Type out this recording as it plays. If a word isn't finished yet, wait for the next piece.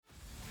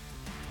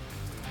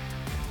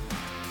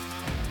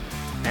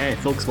Hey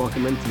folks,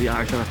 welcome into the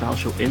Irish NFL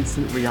Show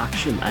instant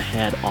reaction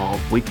ahead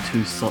of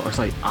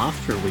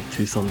after week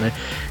 2 Sunday.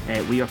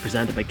 We are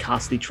presented by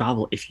Cassidy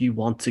Travel. If you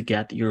want to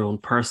get your own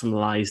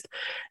personalized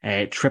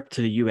trip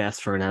to the US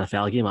for an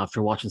NFL game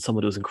after watching some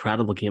of those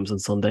incredible games on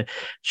Sunday,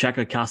 check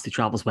out Cassidy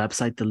Travel's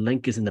website. The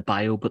link is in the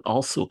bio, but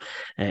also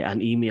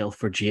an email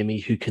for Jamie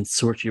who can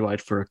sort you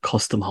out for a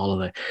custom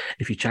holiday.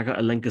 If you check out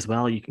a link as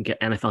well, you can get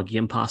NFL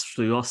Game Pass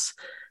through us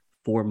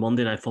for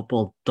Monday Night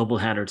Football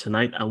doubleheader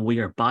tonight, and we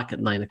are back at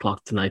 9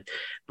 o'clock tonight,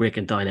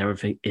 breaking down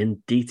everything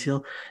in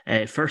detail.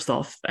 First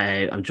off,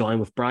 I'm joined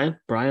with Brian.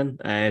 Brian,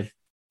 a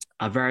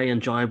very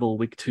enjoyable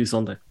week 2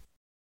 Sunday.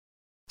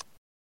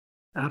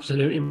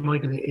 Absolutely,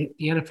 Michael. The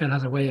NFL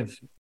has a way of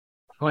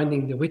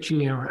finding the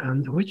witching hour,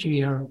 and the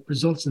witching hour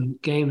results in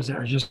games that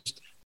are just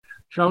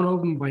thrown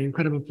open by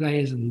incredible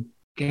plays, and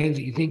games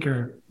that you think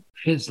are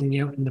fizzling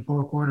out in the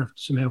fourth quarter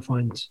somehow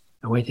find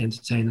a way to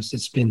entertain us.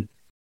 It's been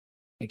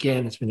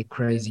a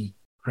crazy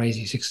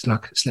 6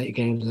 o'clock slate of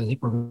games, and I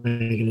think we're going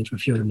to get into a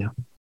few of them now.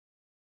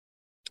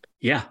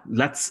 Yeah,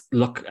 let's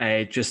look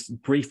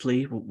just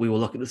briefly. We will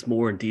look at this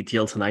more in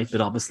detail tonight,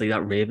 but obviously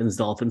that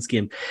Ravens-Dolphins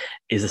game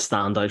is a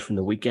standout from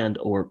the weekend,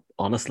 or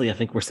honestly, I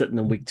think we're sitting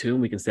in week 2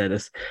 and we can say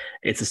this.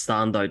 It's a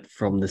standout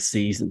from the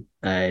season.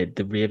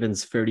 The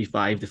Ravens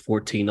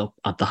 35-14 up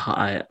at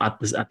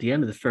the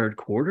end of the third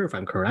quarter, if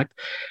I'm correct.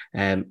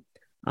 And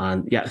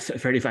yeah,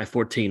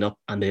 35-14 up,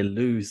 and they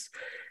lose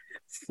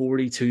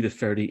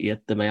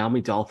 42-38. The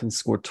Miami Dolphins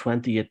scored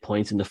 28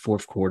 points in the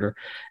fourth quarter.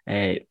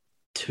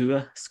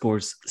 Tua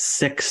scores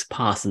 6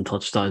 passing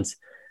touchdowns.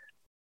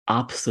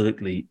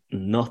 Absolutely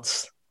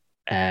nuts.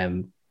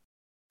 Hell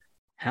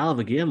of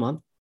a game,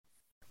 man.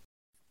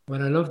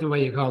 Well, I love the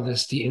way you call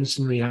this the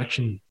instant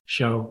reaction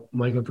show,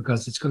 Michael,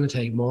 because it's going to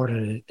take more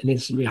than an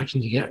instant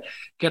reaction to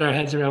get our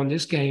heads around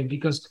this game,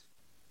 because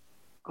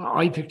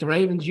I picked the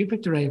Ravens, you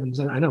picked the Ravens,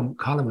 and I know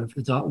Colin went for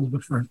the Dolphins,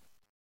 but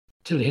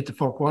till they hit the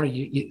fourth quarter,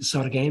 you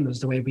saw the game as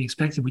the way we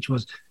expected, which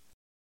was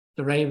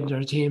the Ravens are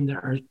a team that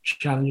are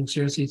challenging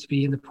seriously to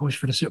be in the push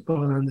for the Super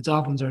Bowl, and the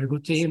Dolphins are a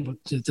good team, but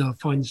they'll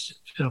find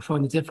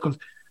it difficult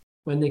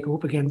when they go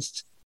up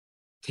against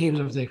teams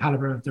of the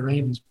caliber of the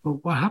Ravens.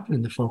 But what happened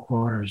in the fourth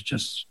quarter is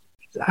just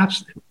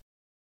absolutely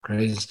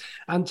crazy.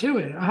 And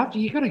Tua,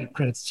 you got to give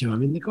credit to Tua. I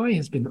mean, the guy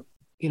has been,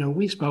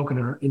 we spoke in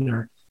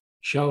our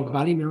show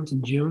Ballymount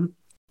in June.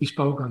 We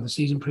spoke on the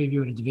season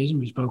preview of the division.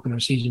 We spoke on our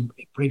season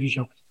preview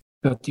show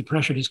about the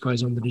pressure these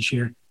guys under this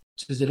year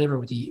to deliver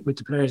with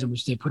the players in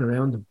which they put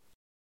around them.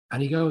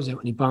 And he goes out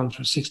and he bombs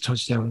for 6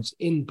 touchdowns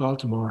in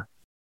Baltimore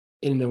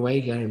in an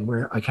away game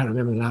where I can't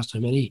remember the last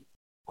time any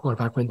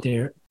quarterback went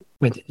there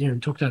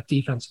and took that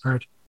defense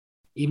apart,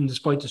 even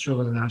despite the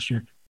struggle of last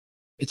year.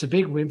 It's a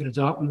big win for the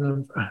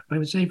Dolphins. I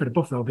would say for the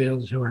Buffalo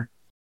Bills, who are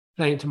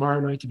playing tomorrow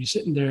night, to be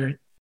sitting there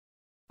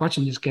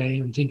watching this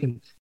game and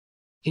thinking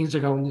things are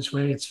going this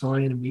way, it's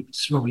fine, and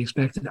this is what we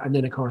expected. And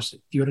then, of course,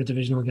 the other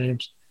divisional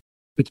games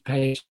with the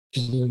Patriots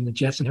and the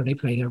Jets and how they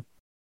played out,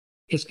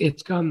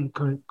 it's gone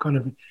kind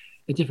of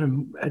a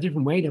different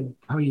way than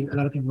how a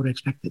lot of people would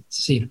expect it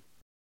to see it.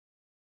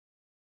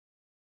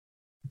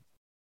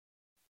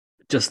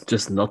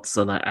 Just nuts.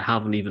 And I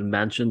haven't even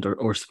mentioned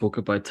or spoke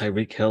about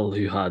Tyreek Hill,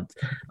 who had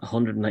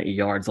 190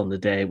 yards on the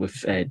day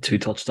with 2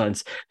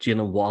 touchdowns.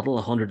 Jalen Waddle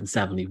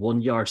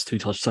 171 yards, 2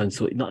 touchdowns.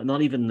 So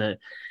not even the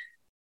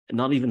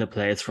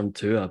plays from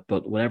Tua,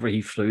 but whenever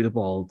he threw the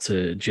ball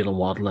to Jalen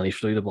Waddle and he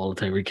threw the ball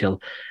to Tyreek Hill,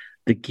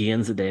 the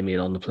gains that they made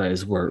on the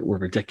plays were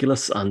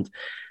ridiculous. And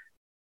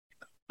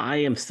I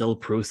am still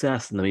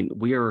processing. I mean,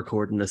 we are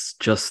recording this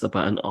just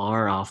about an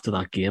hour after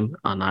that game,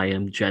 and I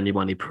am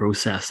genuinely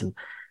processing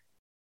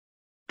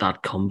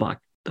that comeback.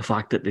 The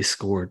fact that they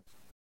scored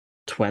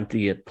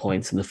 28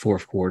 points in the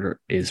fourth quarter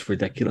is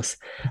ridiculous.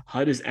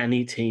 How does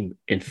any team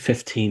in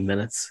 15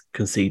 minutes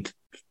concede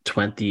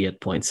 28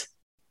 points?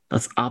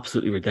 That's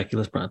absolutely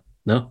ridiculous, Brad.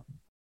 No?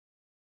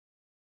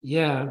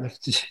 Yeah,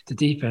 the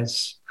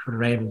defense for the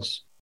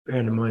Ravens,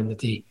 bearing in mind that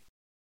they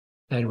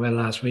played well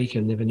last week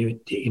and they have a new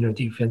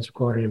defensive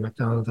coordinator in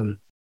McDonald, and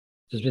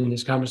there's been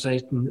this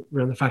conversation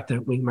around the fact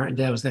that Wink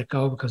Martindale was let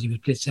go because he was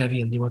blitz heavy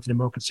and they wanted a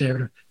more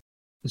conservative,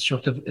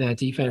 constructive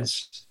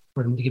defense.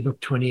 For them to give up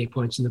 28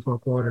 points in the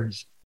fourth quarter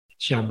is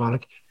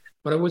shambolic.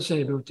 But I would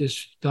say about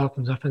this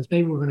Dolphins offense,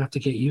 maybe we're going to have to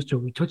get used to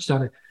it. We touched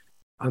on it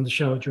on the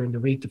show during the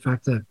week, the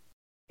fact that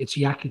it's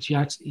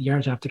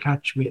yards after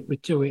catch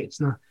with Tua. It's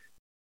not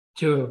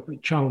Tua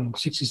throwing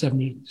 60,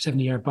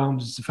 70-yard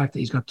bombs. It's the fact that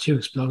he's got 2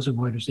 explosive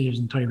wide receivers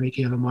in Tyreek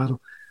Hill and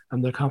Waddle,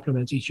 and they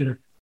complement each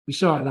other. We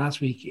saw it last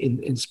week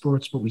in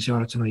sports, but we saw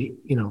it tonight.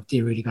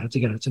 They really got it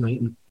together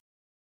tonight. And,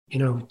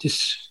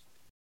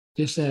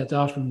 this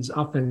Dolphins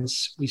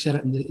offense, we said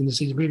it in the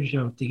season preview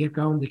show, they get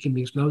going, they can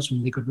be explosive,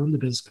 and they could run the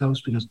Bills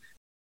close because,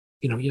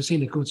 you're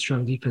seeing a good,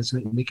 strong defense,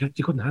 and they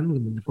couldn't handle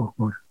them in the fourth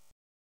quarter.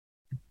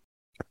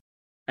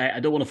 I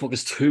don't want to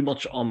focus too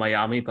much on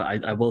Miami,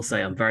 but I will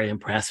say I'm very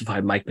impressed with how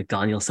Mike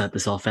McDaniel set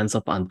this offense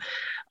up and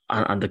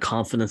the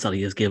confidence that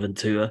he has given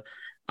to it.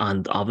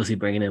 And obviously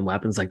bringing in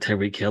weapons like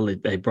Tyreek Hill.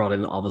 They brought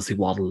in obviously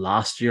Waddle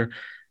last year.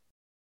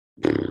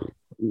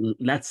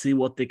 let's see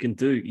what they can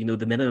do. You know,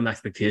 the minimum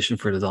expectation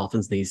for the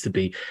Dolphins needs to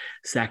be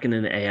second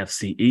in the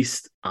AFC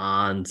East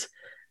and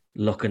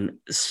looking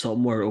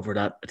somewhere over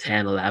that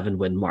 10-11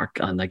 win mark.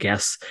 And I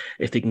guess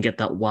if they can get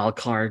that wild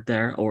card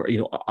there, or, you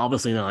know,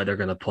 obviously now they're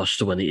going to push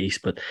to win the East,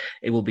 but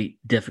it will be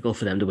difficult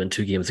for them to win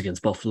 2 games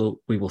against Buffalo.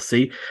 We will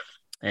see.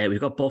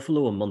 We've got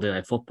Buffalo on Monday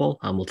Night Football,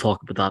 and we'll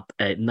talk about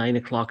that at 9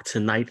 o'clock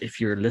tonight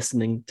if you're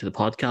listening to the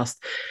podcast.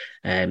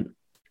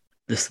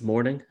 This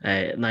morning,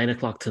 9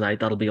 o'clock tonight,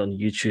 that'll be on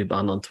YouTube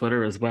and on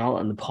Twitter as well,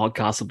 and the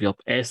podcast will be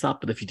up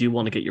ASAP. But if you do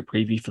want to get your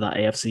preview for that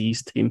AFC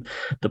East team,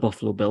 the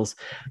Buffalo Bills,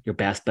 your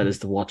best bet is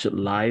to watch it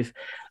live.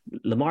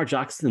 Lamar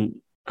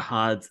Jackson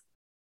had,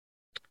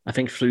 I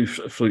think, through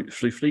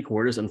 3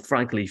 quarters, and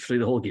frankly, through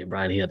the whole game,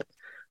 Brian, he had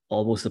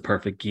almost a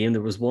perfect game.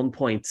 There was one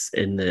point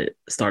in the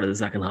start of the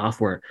second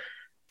half where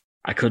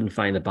I couldn't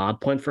find a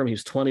bad point for him. He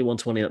was 21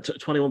 for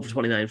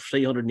 29,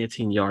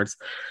 318 yards,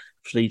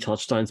 3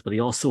 touchdowns, but he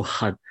also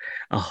had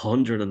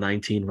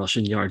 119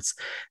 rushing yards.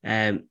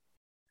 The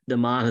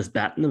man has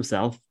betting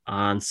himself,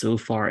 and so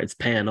far it's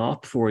paying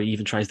off before he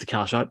even tries to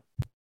cash out.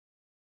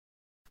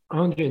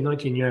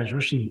 119 yards,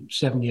 rushing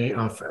 78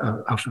 off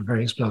a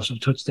very explosive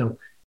touchdown.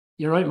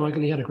 You're right,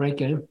 Michael. He had a great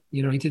game.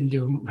 You know, he didn't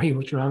do very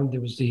much wrong.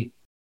 There was the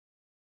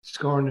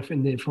scoring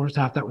in the first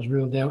half that was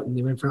ruled out, and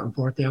they went for it on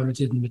 4th down. It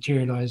didn't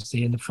materialise.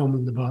 They ended up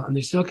fumbling the ball, and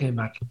they still came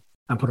back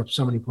and put up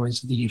so many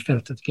points that you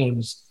felt that the game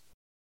was,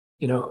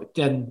 you know,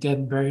 dead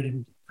and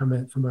buried from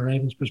a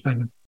Ravens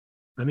perspective.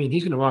 I mean,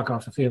 he's going to walk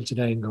off the field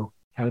today and go,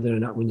 how did I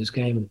not win this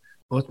game? And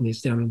ultimately,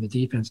 it's down on the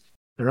defense.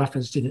 Their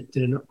offense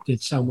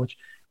did so much.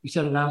 We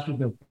said it last week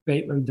about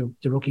Bateman,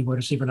 the rookie wide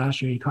receiver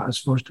last year. He caught his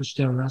first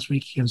touchdown last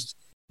week against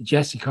the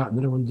Jets. He caught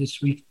another one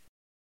this week.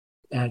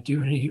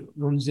 He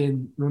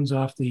runs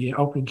off the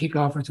opening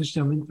kickoff for a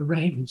touchdown. The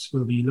Ravens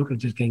will be looking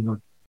at this game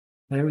going,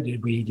 how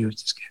did we lose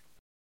this game?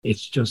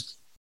 It's just,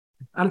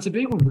 and it's a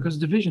big one because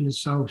the division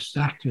is so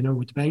stacked, you know,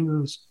 with the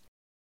Bengals.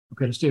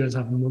 Okay, the Steelers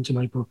haven't won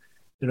tonight, but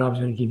they're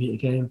obviously going to give you a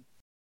game.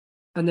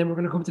 And then we're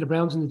going to come to the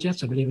Browns and the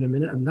Jets, I believe, in a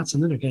minute. And that's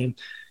another game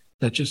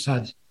that just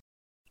had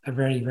a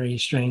very, very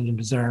strange and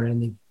bizarre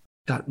ending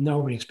that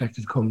nobody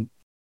expected to come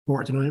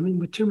forward tonight. I mean,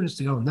 with 2 minutes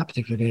to go in that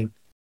particular game,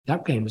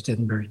 that game was dead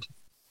and buried.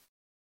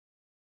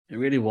 It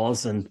really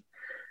was, and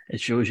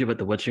it shows you about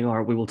the witching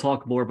hour. We will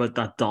talk more about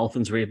that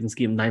Dolphins-Ravens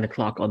game 9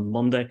 o'clock on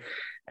Monday.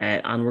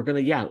 And we're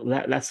going to,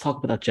 let's talk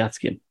about that Jets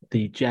game.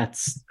 The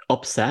Jets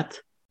upset.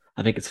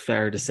 I think it's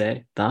fair to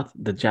say that.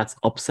 The Jets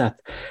upset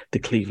the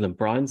Cleveland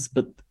Browns.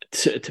 But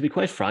to be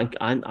quite frank,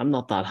 I'm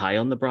not that high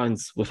on the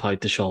Browns without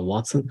Deshaun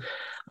Watson.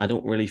 I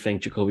don't really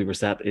think Jacoby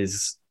Brissett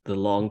is the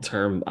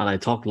long-term, and I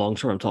talk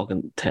long-term, I'm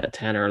talking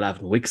 10 or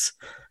 11 weeks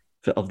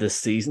of this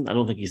season. I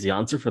don't think he's the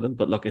answer for them,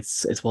 but look,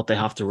 it's what they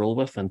have to roll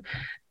with, and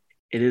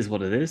it is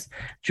what it is.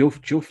 Joe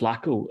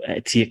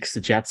Flacco takes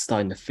the Jets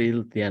down the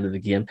field at the end of the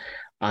game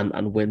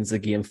and wins the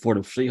game for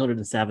them.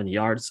 307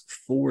 yards,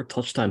 4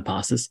 touchdown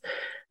passes.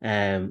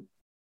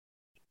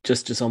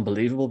 Just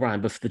unbelievable,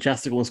 Brian. But for the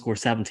Jets to go and score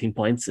 17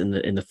 points in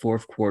the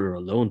fourth quarter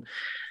alone,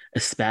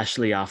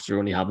 especially after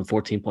only having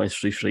 14 points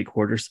through 3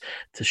 quarters,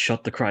 to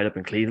shut the crowd up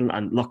in Cleveland.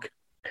 And look,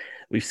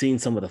 we've seen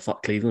some of the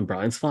Cleveland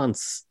Browns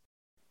fans.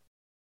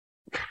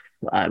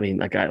 I mean,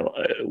 like,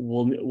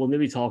 we'll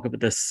maybe talk about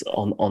this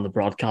on the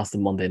broadcast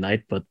on Monday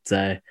night, but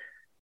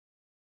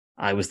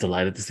I was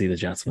delighted to see the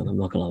Jets win. I'm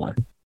not going to lie.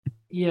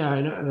 Yeah,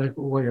 I know, like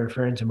what you're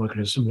referring to,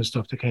 Michael, is some of the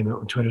stuff that came out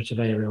on Twitter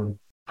today around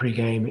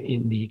pre-game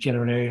in the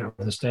general area of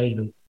the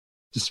stadium,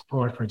 the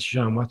support for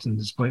Deshaun Watson,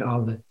 despite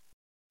all the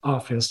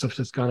off-field stuff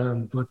that's gone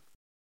on. But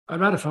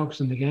I'd rather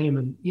focus on the game.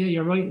 And yeah,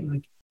 you're right.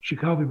 Like,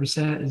 Jacoby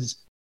Brissett is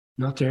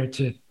not there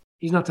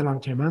he's not the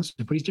long-term answer,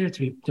 but he's there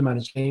to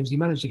manage games. He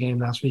managed the game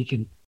last week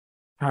in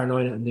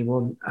Carolina and they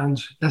won.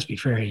 And let's be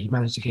fair, he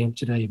managed the game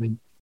today. I mean,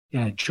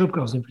 yeah, Chubb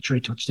goes in for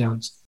 3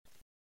 touchdowns.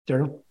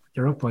 They're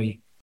up by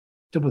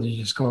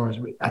double-digit scores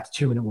at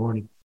the 2-minute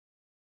warning.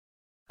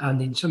 And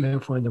then somehow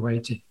find a way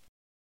to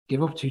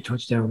give up 2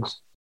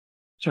 touchdowns.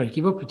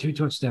 Give up 2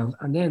 touchdowns.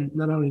 And then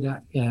not only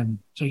that,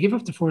 give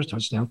up the first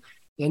touchdown.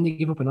 Then they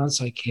give up an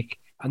onside kick.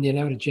 And they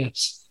allow the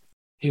Jets,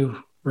 who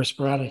were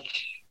sporadic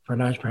for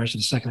large parts of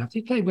the second half.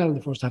 They played well in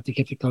the first half. They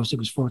kept it close. It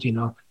was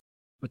 14-0.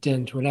 But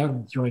then to allow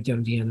them to drive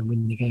down the end and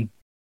win the game,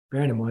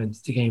 bearing in mind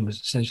the game was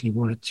essentially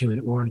won at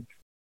 2-minute warning.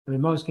 I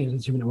mean, most games at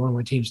 2-minute warning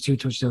when teams 2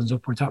 touchdowns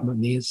up, we're talking about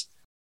knees.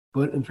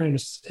 But in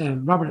fairness,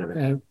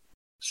 Robert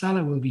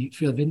Saleh will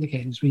feel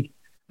vindicated this week.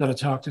 A lot of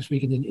talk this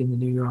week in the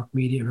New York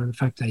media around the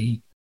fact that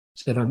he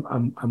said,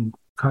 I'm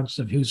conscious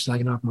of who's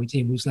slagging off my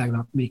team, who's slagging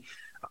off me.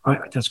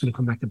 That's going to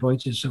come back to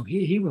bite you. So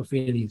he will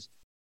feel he's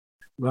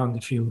wronged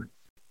a few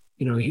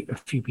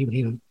people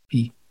he'll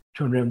be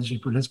turned around this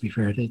week. But let's be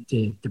fair,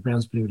 the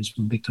Browns blew this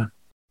one big time.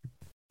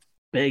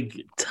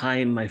 Big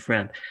time, my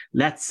friend.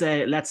 Let's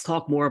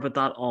talk more about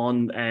that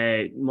on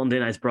Monday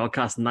night's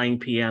broadcast, 9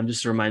 p.m.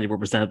 Just a reminder, we're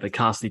presented by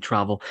Castley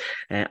Travel.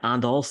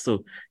 And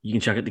also, you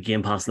can check out the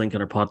Game Pass link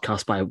on our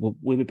podcast bio.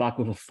 We'll be back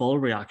with a full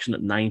reaction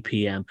at 9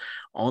 p.m.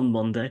 on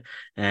Monday.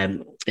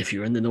 If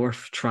you're in the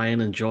north, try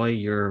and enjoy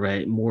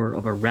your more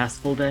of a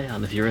restful day.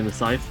 And if you're in the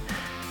south,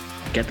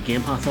 get the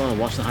Game Pass on and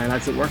watch the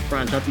highlights at work.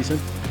 Brian, chat to you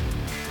soon.